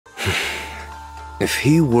If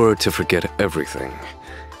he were to forget everything,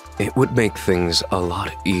 it would make things a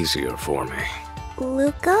lot easier for me.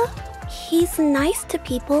 Luka? He's nice to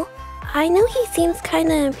people. I know he seems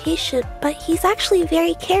kinda impatient, but he's actually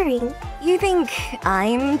very caring. You think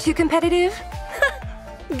I'm too competitive?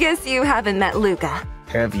 Guess you haven't met Luka.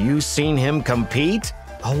 Have you seen him compete?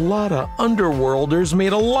 A lot of underworlders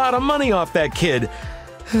made a lot of money off that kid.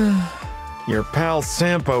 Your pal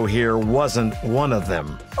Sampo here wasn't one of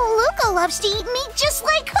them. Luka loves to eat meat just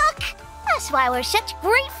like Hook. That's why we're such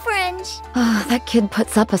great friends. Oh, that kid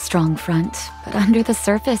puts up a strong front, but under the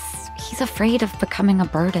surface, he's afraid of becoming a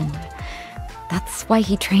burden. That's why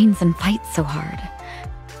he trains and fights so hard.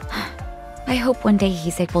 I hope one day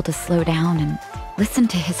he's able to slow down and listen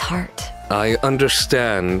to his heart. I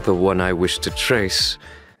understand the one I wish to trace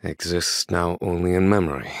exists now only in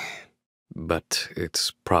memory, but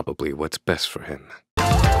it's probably what's best for him.